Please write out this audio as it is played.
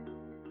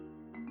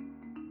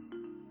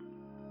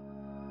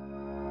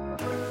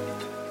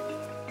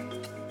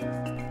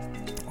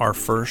Our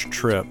first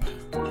trip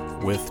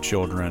with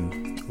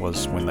children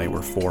was when they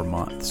were 4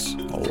 months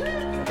old.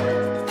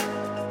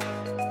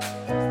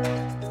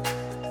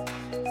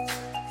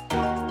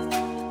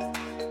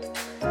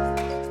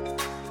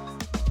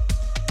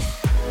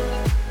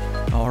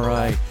 All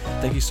right.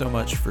 Thank you so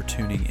much for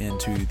tuning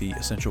into the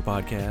Essential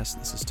Podcast.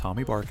 This is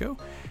Tommy Barco,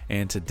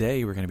 and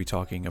today we're going to be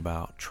talking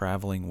about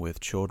traveling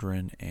with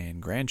children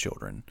and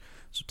grandchildren.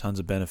 So tons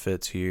of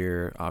benefits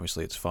here.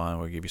 Obviously, it's fun.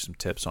 We'll give you some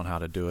tips on how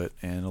to do it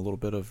and a little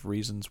bit of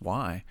reasons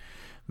why.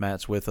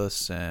 Matt's with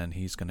us, and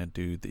he's going to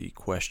do the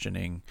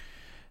questioning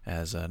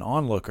as an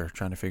onlooker,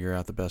 trying to figure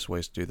out the best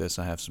ways to do this.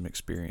 I have some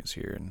experience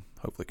here and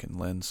hopefully can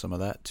lend some of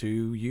that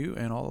to you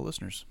and all the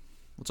listeners.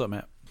 What's up,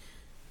 Matt?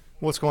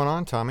 What's going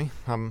on, Tommy?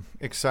 I'm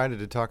excited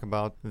to talk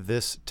about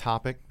this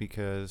topic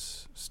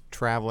because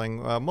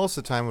traveling, most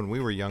of the time when we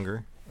were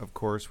younger, of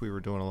course, we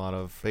were doing a lot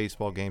of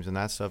baseball games and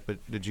that stuff, but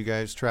did you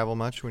guys travel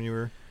much when you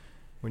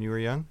were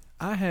young?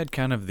 I had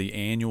kind of the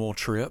annual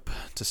trip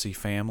to see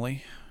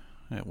family.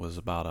 It was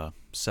about a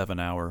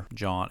 7-hour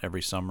jaunt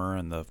every summer,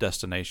 and the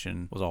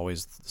destination was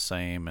always the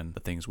same, and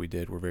the things we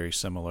did were very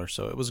similar.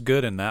 So it was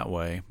good in that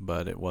way,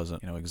 but it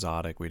wasn't,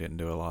 exotic. We didn't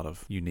do a lot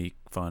of unique,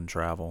 fun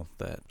travel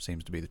that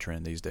seems to be the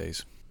trend these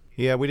days.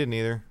 Yeah, we didn't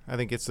either. I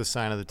think it's the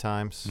sign of the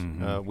times.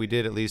 Mm-hmm. We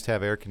did at least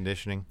have air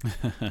conditioning,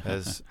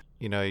 as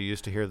you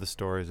used to hear the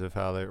stories of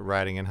how they're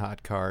riding in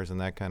hot cars and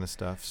that kind of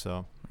stuff.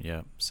 So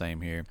yeah,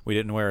 same here. We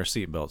didn't wear our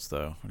seatbelts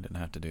though. We didn't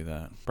have to do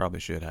that. Probably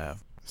should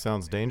have.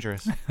 Sounds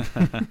dangerous.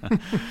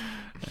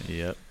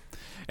 Yep.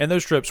 And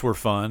those trips were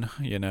fun,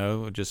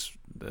 just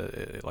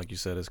like you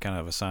said, it's kind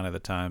of a sign of the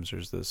times.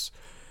 There's this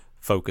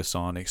focus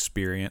on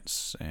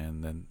experience,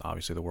 and then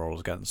obviously the world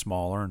has gotten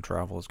smaller and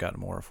travel has gotten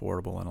more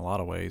affordable in a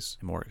lot of ways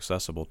and more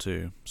accessible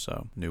too.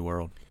 So, new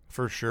world.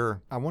 For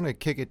sure. I want to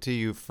kick it to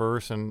you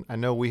first, and I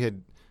know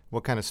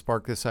what kind of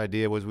sparked this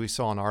idea was we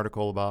saw an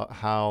article about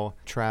how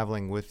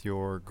traveling with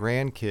your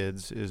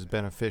grandkids is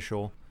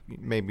beneficial.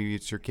 Maybe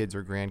it's your kids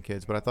or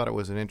grandkids, but I thought it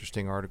was an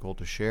interesting article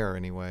to share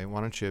anyway. Why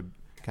don't you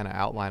kind of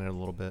outline it a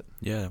little bit?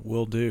 Yeah,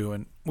 will do.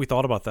 And we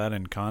thought about that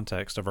in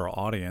context of our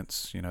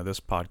audience. This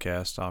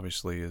podcast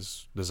obviously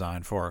is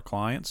designed for our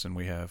clients, and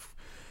we have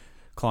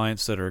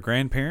clients that are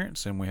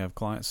grandparents, and we have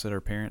clients that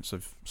are parents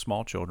of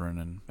small children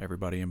and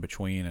everybody in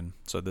between. And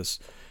so this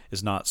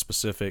is not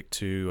specific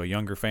to a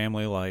younger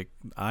family like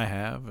I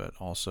have. It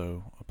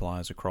also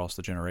applies across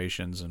the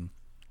generations. And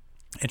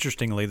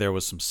interestingly, there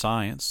was some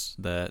science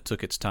that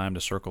took its time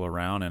to circle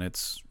around, and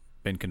it's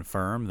been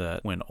confirmed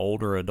that when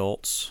older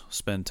adults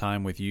spend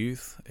time with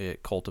youth,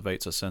 it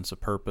cultivates a sense of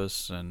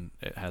purpose, and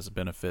it has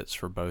benefits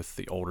for both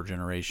the older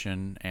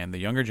generation and the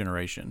younger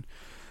generation.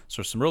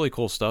 So some really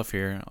cool stuff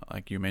here.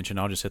 Like you mentioned,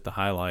 I'll just hit the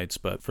highlights,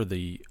 but for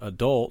the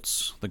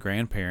adults, the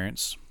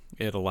grandparents,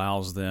 it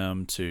allows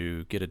them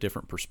to get a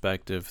different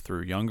perspective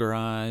through younger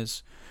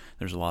eyes.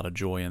 There's a lot of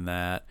joy in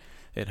that.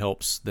 It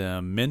helps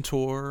them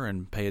mentor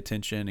and pay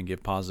attention and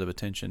give positive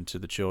attention to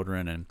the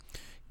children, and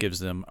gives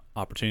them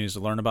opportunities to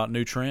learn about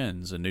new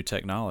trends and new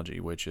technology,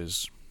 which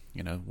is,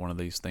 one of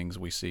these things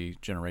we see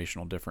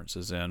generational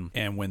differences in.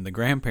 And when the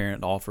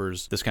grandparent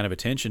offers this kind of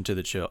attention to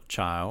the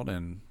child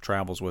and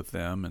travels with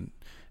them, and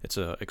it's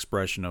an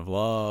expression of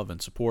love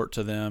and support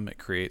to them, it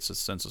creates a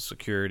sense of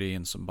security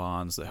and some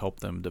bonds that help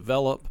them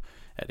develop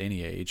at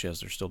any age as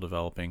they're still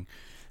developing.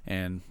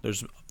 And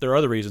there are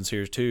other reasons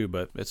here too,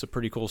 but it's a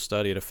pretty cool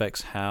study. It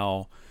affects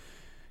how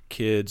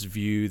kids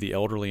view the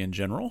elderly in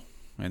general.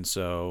 And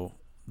so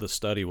the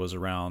study was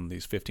around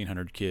these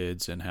 1,500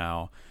 kids, and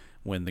how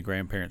when the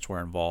grandparents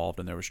were involved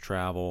and there was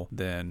travel,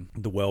 then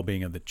the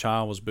well-being of the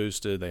child was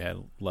boosted. They had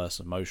less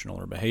emotional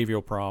or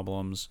behavioral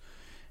problems,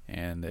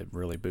 and it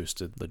really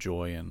boosted the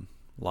joy and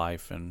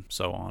life and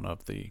so on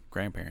of the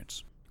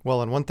grandparents.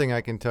 Well, and one thing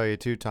I can tell you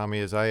too, Tommy,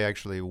 is I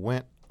actually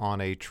went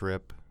on a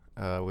trip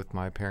with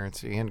my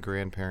parents and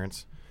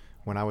grandparents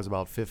when I was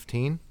about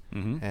 15,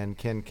 and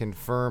can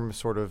confirm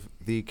sort of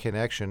the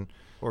connection.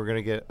 We're going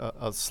to get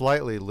a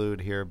slightly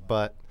lewd here,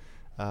 but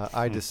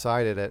I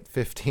decided at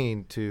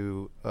 15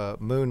 to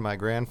moon my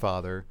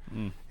grandfather,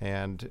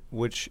 and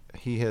which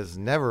he has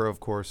never, of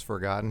course,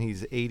 forgotten.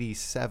 He's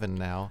 87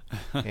 now,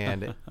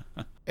 and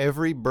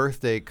every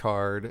birthday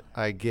card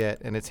I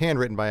get, and it's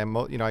handwritten by him.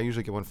 I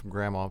usually get one from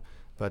Grandma,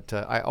 but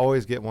I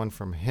always get one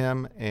from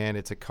him, and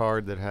it's a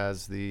card that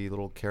has the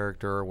little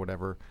character or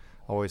whatever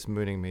always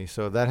mooning me.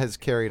 So that has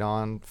carried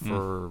on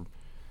for...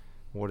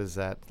 What is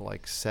that,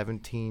 like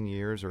 17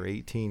 years or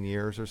 18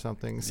 years or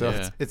something? So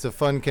yeah. It's a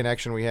fun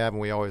connection we have, and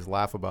we always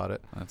laugh about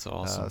it. That's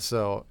awesome.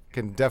 So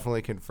can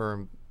definitely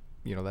confirm,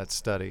 that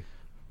study.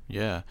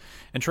 Yeah.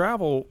 And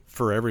travel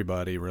for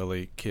everybody,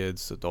 really,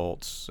 kids,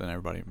 adults, and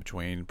everybody in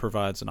between,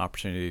 provides an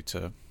opportunity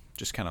to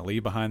just kind of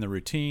leave behind the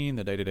routine,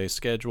 the day-to-day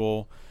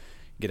schedule,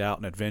 get out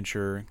and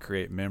adventure,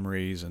 create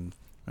memories. And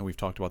we've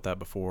talked about that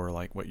before,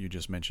 like what you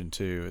just mentioned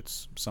too.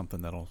 It's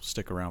something that'll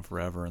stick around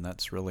forever, and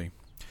that's really...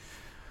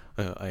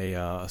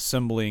 a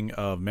assembling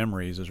of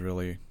memories is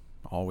really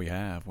all we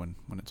have when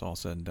it's all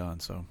said and done.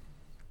 So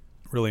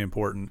really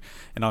important.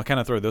 And I'll kind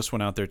of throw this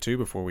one out there too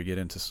before we get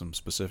into some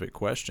specific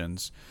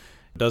questions.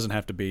 It doesn't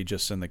have to be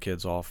just send the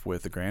kids off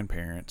with the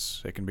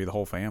grandparents. It can be the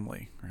whole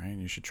family, right?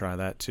 You should try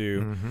that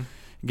too. Mm-hmm.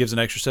 It gives an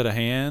extra set of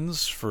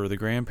hands for the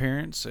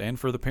grandparents and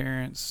for the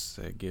parents.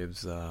 It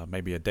gives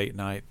maybe a date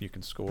night you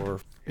can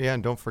score. Yeah,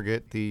 and don't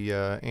forget the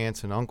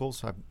aunts and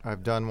uncles.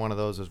 I've done one of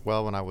those as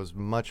well when I was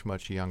much,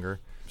 much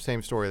younger.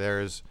 Same story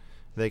there is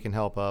they can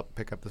help up,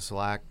 pick up the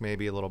slack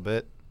maybe a little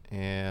bit,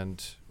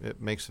 and it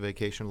makes the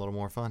vacation a little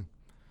more fun.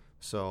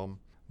 So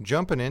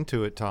jumping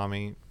into it,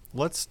 Tommy,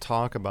 let's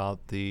talk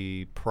about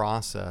the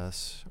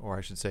process, or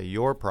I should say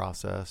your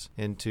process,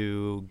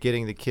 into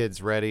getting the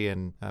kids ready.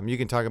 And you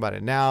can talk about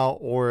it now,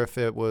 or if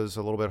it was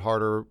a little bit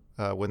harder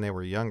when they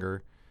were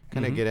younger,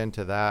 kind of get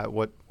into that,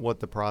 what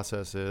the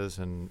process is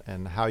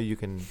and how you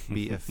can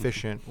be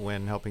efficient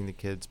when helping the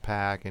kids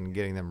pack and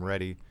getting them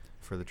ready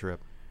for the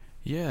trip.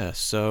 Yeah,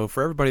 so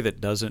for everybody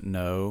that doesn't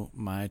know,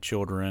 my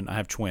children, I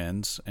have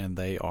twins, and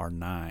they are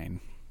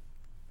 9.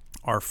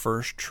 Our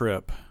first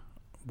trip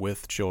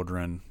with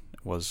children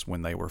was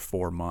when they were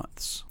 4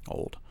 months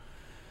old.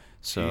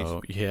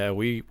 So, yeah,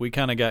 we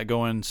kind of got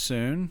going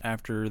soon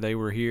after they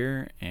were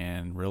here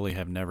and really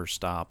have never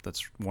stopped.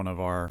 That's one of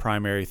our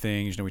primary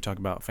things. We talk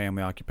about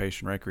family,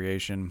 occupation,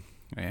 recreation,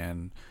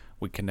 and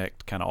we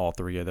connect kind of all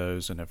 3 of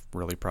those and have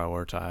really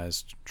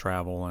prioritized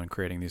travel and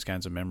creating these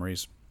kinds of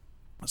memories.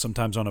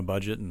 Sometimes on a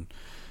budget and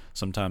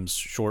sometimes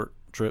short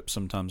trips,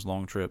 sometimes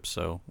long trips.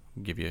 So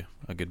I'll give you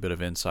a good bit of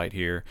insight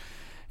here.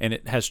 And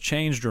it has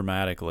changed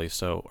dramatically.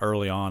 So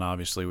early on,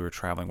 obviously, we were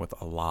traveling with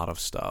a lot of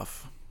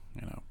stuff,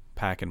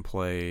 pack and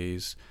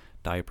plays,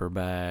 diaper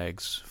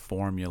bags,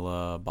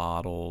 formula,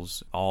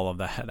 bottles, all of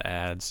that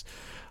adds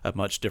a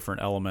much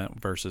different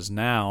element versus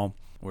now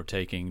we're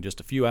taking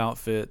just a few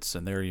outfits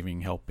and they're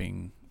even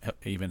helping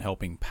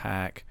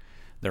pack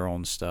their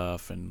own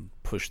stuff and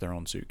push their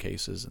own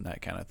suitcases and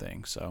that kind of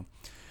thing. So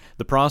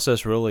the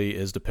process really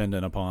is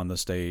dependent upon the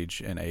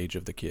stage and age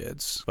of the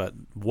kids. But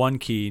one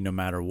key, no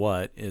matter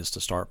what, is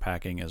to start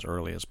packing as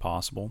early as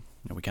possible.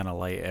 We kind of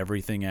lay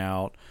everything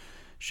out.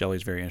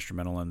 Shelly's very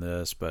instrumental in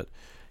this, but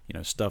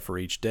stuff for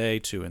each day,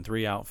 2 and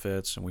 3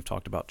 outfits. And we've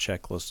talked about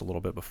checklists a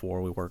little bit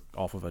before. We work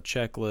off of a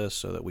checklist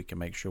so that we can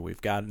make sure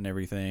we've gotten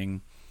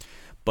everything.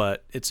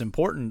 But it's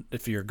important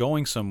if you're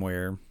going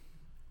somewhere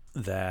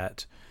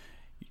that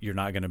you're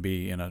not going to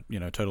be in a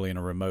totally in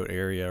a remote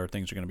area or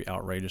things are going to be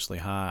outrageously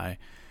high.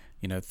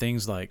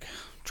 Things like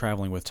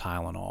traveling with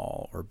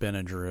Tylenol or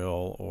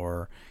Benadryl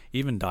or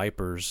even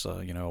diapers,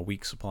 a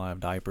week's supply of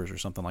diapers or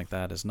something like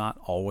that is not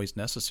always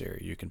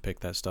necessary. You can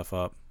pick that stuff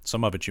up.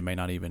 Some of it you may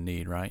not even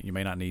need, right? You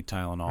may not need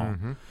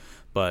Tylenol,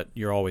 but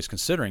you're always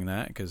considering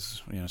that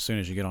because as soon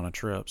as you get on a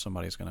trip,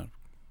 somebody's going to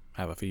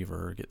have a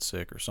fever or get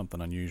sick or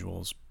something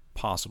unusual is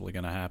possibly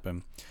going to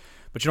happen.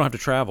 But you don't have to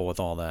travel with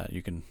all that.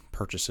 You can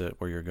purchase it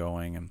where you're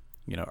going. And,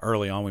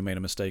 early on we made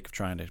a mistake of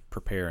trying to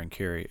prepare and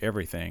carry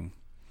everything.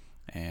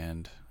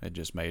 And it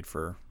just made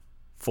for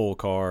full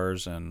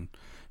cars and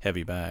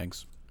heavy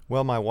bags.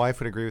 Well, my wife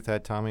would agree with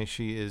that, Tommy.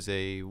 She is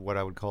what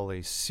I would call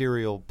a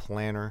serial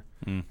planner,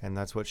 and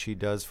that's what she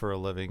does for a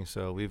living.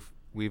 So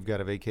we've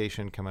got a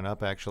vacation coming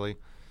up, actually,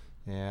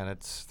 and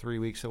it's 3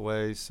 weeks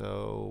away.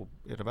 So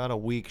in about a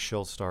week,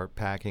 she'll start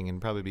packing and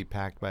probably be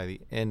packed by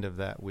the end of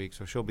that week.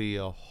 So she'll be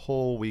a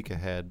whole week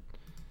ahead,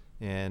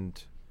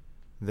 and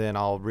then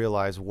I'll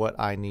realize what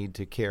I need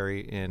to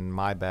carry in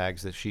my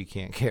bags that she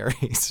can't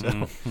carry.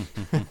 So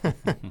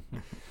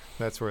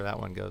that's where that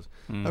one goes.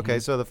 Okay,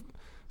 so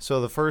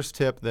the first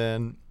tip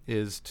then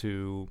is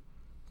to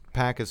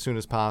pack as soon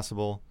as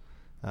possible.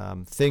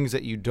 Things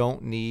that you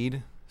don't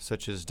need,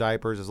 such as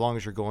diapers, as long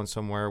as you're going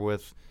somewhere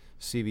with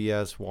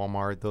CVS,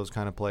 Walmart, those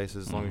kind of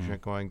places, as long as you're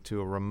not going to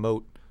a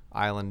remote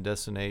island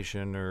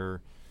destination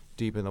or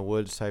deep in the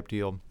woods type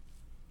deal.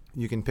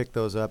 You can pick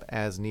those up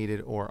as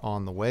needed or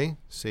on the way,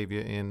 save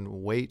you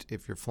in weight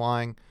if you're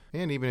flying,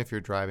 and even if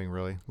you're driving,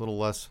 really, a little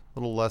less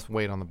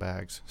weight on the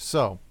bags.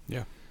 So,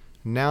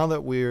 now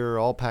that we're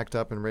all packed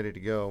up and ready to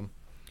go,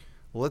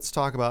 let's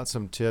talk about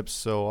some tips.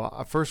 So,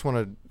 I first want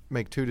to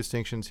make 2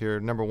 distinctions here.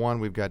 Number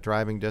 1, we've got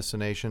driving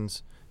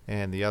destinations,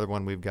 and the other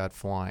one we've got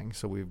flying.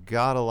 So, we've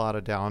got a lot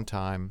of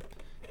downtime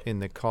in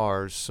the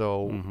cars.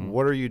 So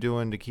what are you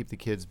doing to keep the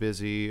kids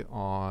busy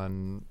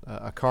on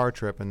a car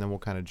trip? And then we'll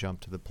kind of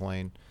jump to the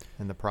plane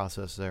and the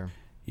process there.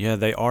 Yeah,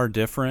 they are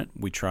different.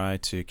 We try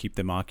to keep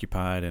them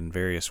occupied in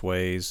various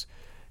ways.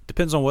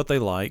 Depends on what they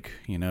like.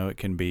 It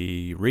can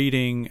be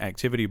reading,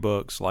 activity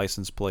books,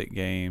 license plate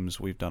games.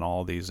 We've done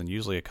all these and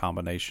usually a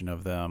combination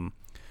of them.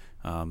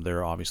 There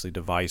are obviously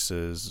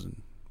devices,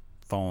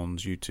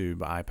 phones, YouTube,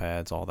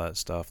 iPads, all that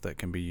stuff that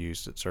can be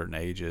used at certain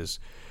ages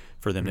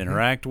for them to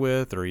interact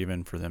with or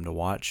even for them to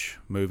watch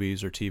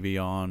movies or TV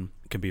on.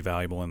 It can be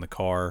valuable in the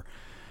car.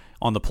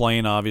 On the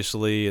plane,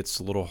 obviously, it's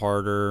a little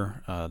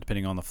harder.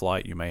 Depending on the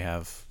flight, you may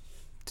have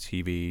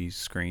TV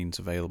screens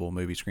available,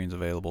 movie screens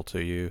available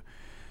to you,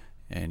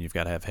 and you've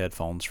got to have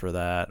headphones for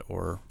that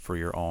or for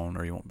your own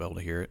or you won't be able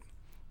to hear it.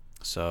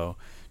 So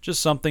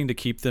just something to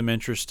keep them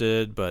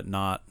interested but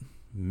not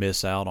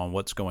miss out on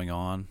what's going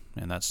on,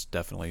 and that's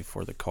definitely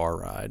for the car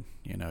ride.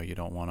 You know, you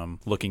don't want them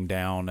looking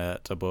down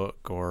at a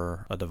book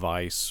or a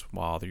device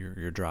while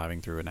you're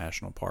driving through a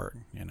national park.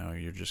 You know,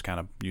 you're just kind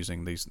of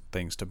using these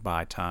things to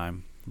buy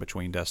time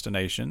between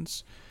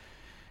destinations.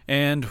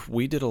 And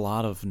we did a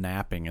lot of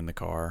napping in the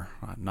car.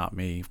 Not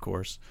me, of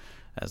course,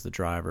 as the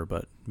driver,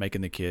 but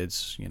making the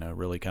kids, you know,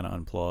 really kind of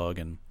unplug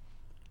and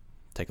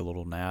take a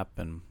little nap.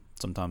 And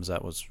sometimes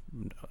that was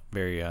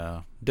very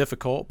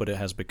difficult, but it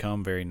has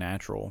become very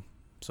natural.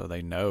 So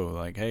they know,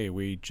 like, hey,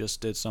 we just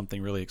did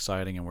something really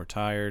exciting and we're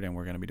tired, and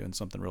we're going to be doing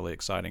something really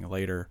exciting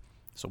later,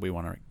 so we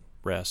want to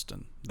rest.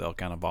 And they'll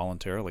kind of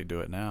voluntarily do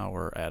it now,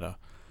 or at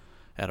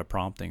a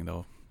prompting,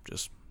 they'll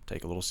just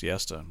take a little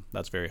siesta.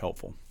 That's very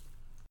helpful.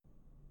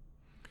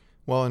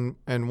 Well,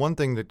 and one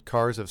thing that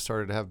cars have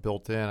started to have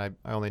built in,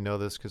 I only know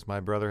this because my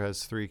brother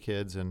has 3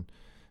 kids, and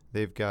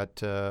they've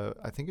got,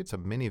 I think it's a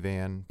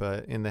minivan,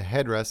 but in the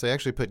headrest, they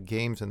actually put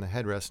games in the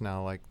headrest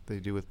now like they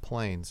do with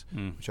planes,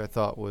 which I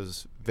thought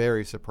was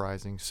very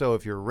surprising. So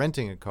if you're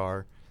renting a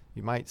car,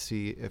 you might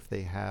see if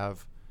they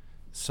have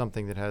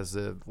something that has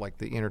the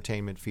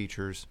entertainment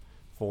features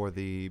for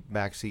the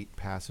backseat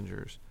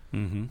passengers.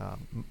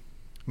 Mm-hmm.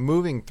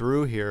 Moving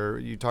through here,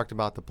 you talked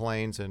about the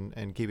planes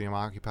and keeping them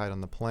occupied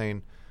on the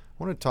plane.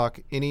 I want to talk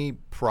any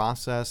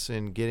process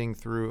in getting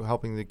through,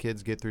 helping the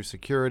kids get through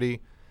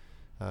security.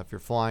 If you're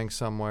flying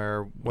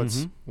somewhere,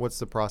 what's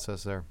the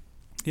process there?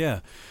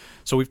 Yeah.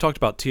 So we've talked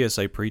about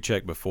TSA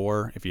PreCheck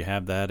before. If you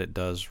have that, it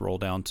does roll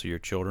down to your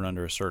children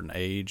under a certain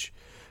age.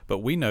 But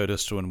we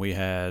noticed when we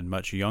had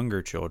much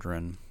younger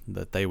children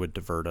that they would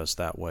divert us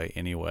that way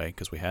anyway,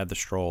 because we had the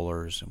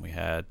strollers and we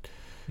had,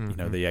 you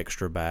know, the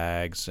extra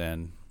bags,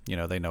 and, you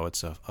know, they know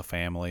it's a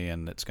family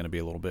and it's going to be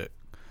a little bit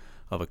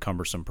of a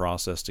cumbersome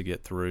process to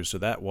get through. So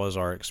that was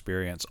our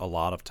experience a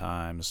lot of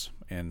times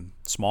in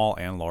small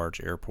and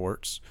large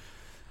airports.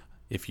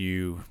 If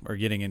you are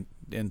getting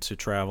into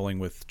traveling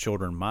with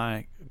children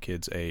my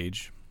kids'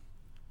 age,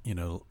 you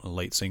know,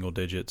 late single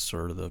digits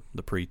or the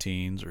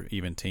preteens or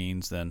even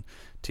teens, then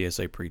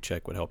TSA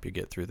PreCheck would help you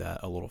get through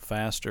that a little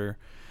faster.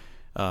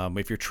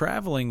 If you're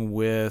traveling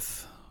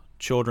with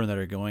children that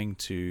are going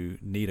to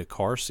need a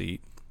car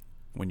seat,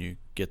 when you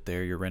get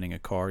there, you're renting a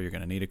car, you're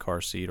going to need a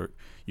car seat, or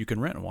you can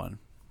rent one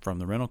from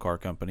the rental car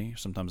company.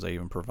 Sometimes they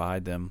even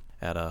provide them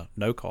at a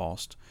no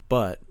cost.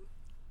 But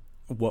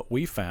what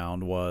we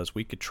found was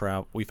we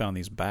found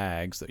these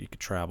bags that you could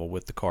travel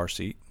with the car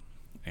seat,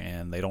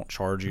 and they don't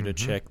charge you to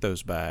check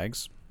those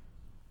bags.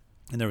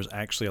 And there was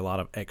actually a lot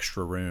of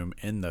extra room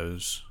in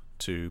those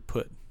to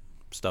put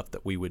stuff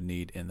that we would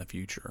need in the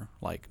future,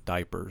 like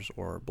diapers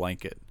or a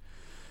blanket.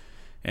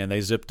 And they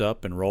zipped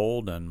up and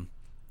rolled, and,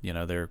 you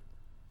know, they're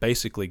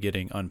basically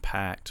getting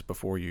unpacked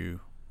before you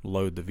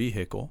load the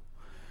vehicle.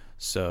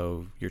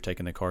 So you're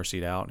taking the car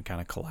seat out and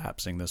kind of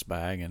collapsing this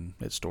bag, and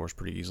it stores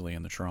pretty easily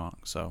in the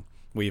trunk. So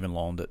we even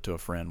loaned it to a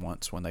friend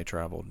once when they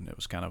traveled, and it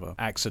was kind of an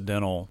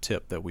accidental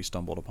tip that we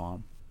stumbled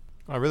upon.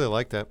 I really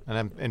like that.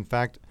 And in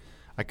fact,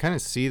 I kind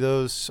of see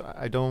those.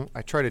 I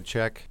try to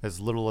check as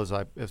little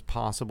as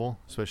possible,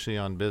 especially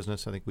on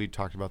business. I think we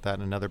talked about that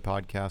in another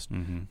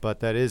podcast. But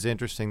that is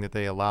interesting that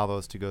they allow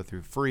those to go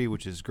through free,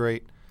 which is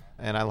great.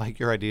 And I like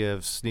your idea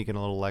of sneaking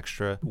a little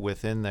extra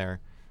within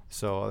there.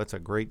 So that's a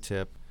great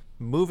tip.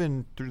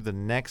 Moving through the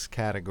next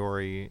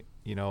category,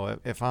 you know,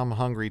 if I'm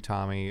hungry,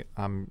 Tommy,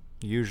 I'm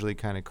usually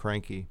kind of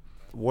cranky.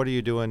 What are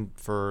you doing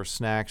for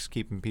snacks,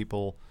 keeping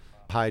people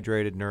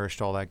hydrated,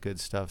 nourished, all that good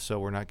stuff, so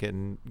we're not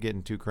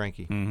getting too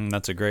cranky?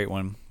 That's a great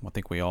one. I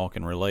think we all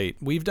can relate.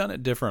 We've done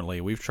it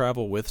differently. We've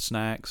traveled with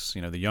snacks.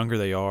 You know, the younger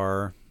they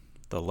are,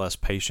 the less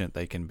patient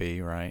they can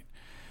be, right?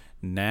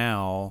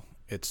 Now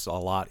it's a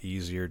lot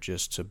easier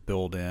just to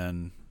build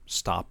in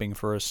stopping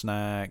for a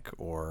snack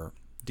or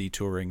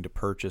detouring to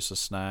purchase a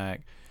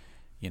snack.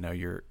 You know,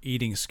 your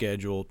eating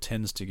schedule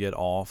tends to get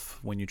off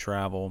when you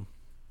travel.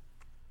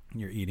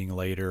 You're eating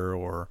later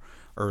or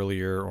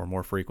earlier or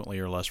more frequently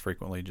or less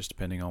frequently, just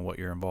depending on what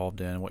you're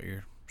involved in, what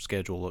your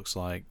schedule looks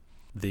like.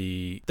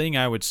 The thing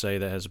I would say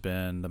that has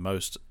been the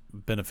most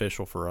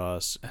beneficial for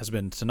us has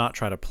been to not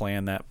try to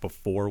plan that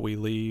before we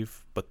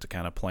leave, but to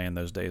kind of plan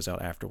those days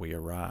out after we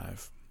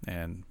arrive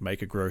and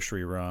make a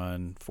grocery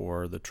run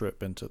for the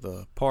trip into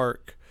the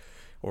park,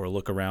 or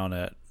look around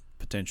at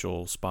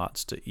potential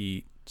spots to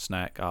eat,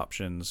 snack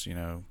options, you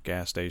know,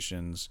 gas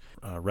stations,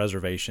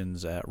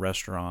 reservations at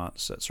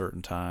restaurants at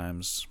certain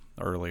times,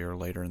 earlier or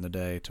later in the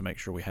day, to make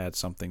sure we had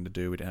something to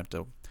do. We didn't have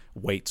to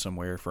wait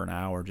somewhere for an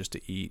hour just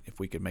to eat if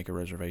we could make a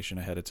reservation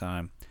ahead of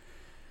time.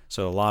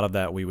 So a lot of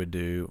that we would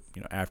do,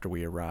 you know, after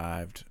we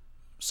arrived.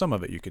 Some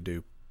of it you could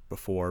do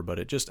before, but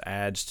it just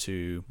adds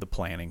to the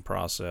planning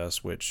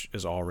process, which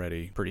is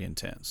already pretty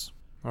intense.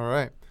 All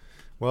right.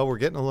 Well, we're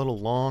getting a little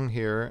long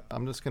here.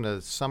 I'm just going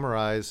to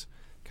summarize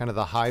kind of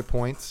the high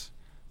points,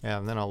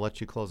 and then I'll let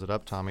you close it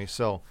up, Tommy.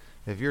 So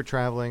if you're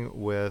traveling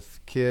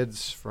with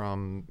kids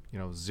from,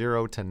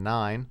 0 to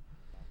 9,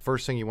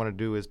 first thing you want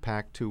to do is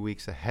pack 2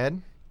 weeks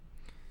ahead.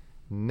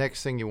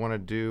 Next thing you want to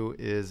do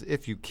is,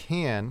 if you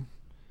can,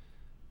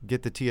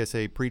 get the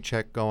TSA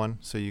pre-check going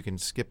so you can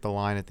skip the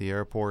line at the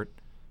airport.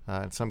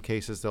 In some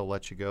cases, they'll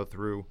let you go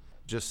through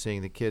just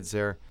seeing the kids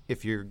there.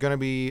 If you're going to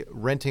be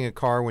renting a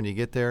car when you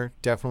get there,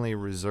 definitely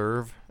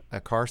reserve a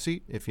car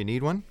seat if you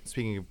need one.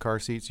 Speaking of car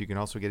seats, you can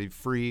also get a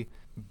free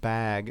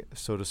bag,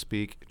 so to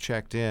speak,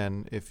 checked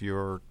in if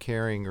you're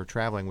carrying or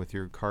traveling with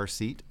your car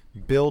seat.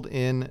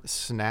 Built-in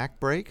snack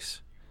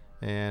breaks,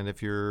 and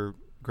if your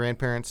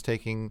grandparents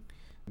taking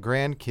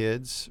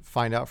grandkids,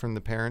 find out from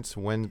the parents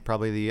when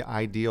probably the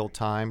ideal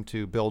time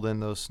to build in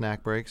those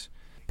snack breaks.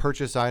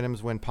 Purchase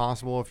items when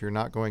possible if you're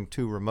not going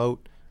too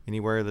remote,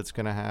 anywhere that's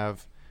going to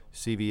have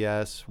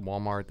CVS,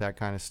 Walmart, that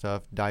kind of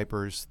stuff,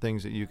 diapers,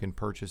 things that you can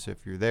purchase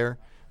if you're there.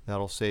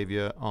 That'll save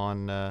you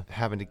on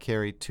having to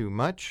carry too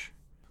much.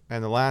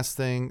 And the last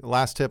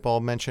tip I'll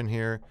mention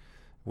here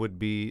would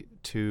be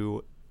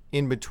to,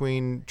 in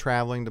between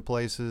traveling to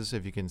places,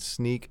 if you can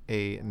sneak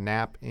a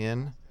nap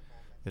in,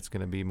 it's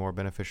going to be more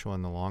beneficial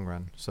in the long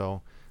run.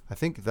 So I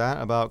think that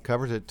about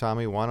covers it.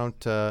 Tommy, why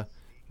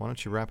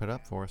don't you wrap it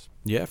up for us?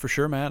 Yeah, for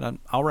sure, Matt.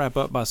 I'll wrap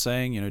up by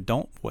saying,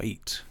 don't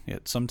wait.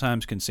 It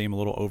sometimes can seem a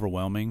little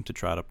overwhelming to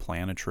try to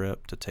plan a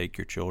trip to take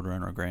your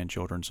children or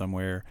grandchildren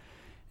somewhere.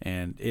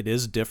 And it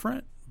is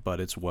different, but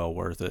it's well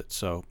worth it.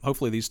 So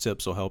hopefully these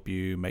tips will help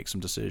you make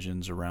some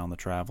decisions around the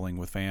traveling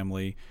with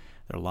family.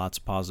 There are lots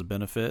of positive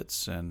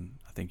benefits, and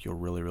I think you'll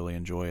really, really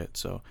enjoy it.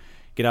 So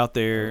get out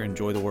there,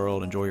 enjoy the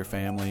world, enjoy your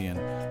family, and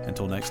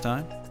until next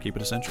time, keep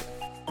it essential.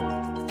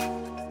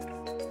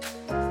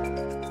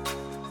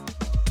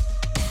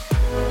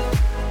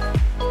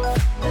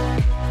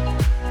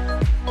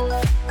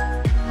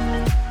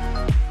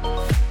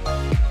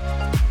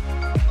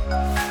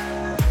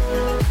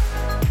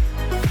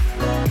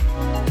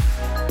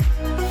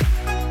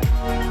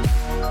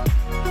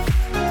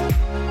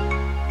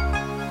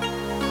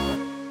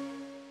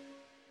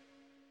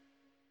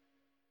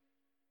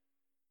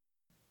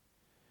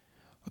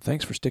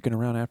 Thanks for sticking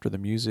around after the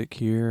music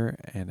here,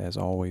 and as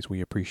always,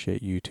 we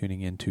appreciate you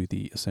tuning into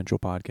the Essential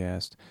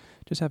Podcast.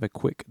 Just have a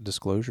quick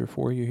disclosure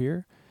for you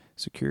here.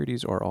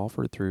 Securities are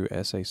offered through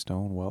S.A.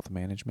 Stone Wealth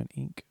Management,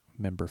 Inc.,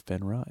 member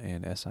FINRA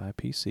and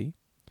SIPC,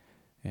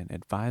 and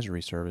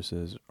advisory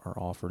services are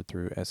offered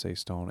through S.A.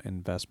 Stone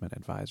Investment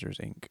Advisors,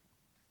 Inc.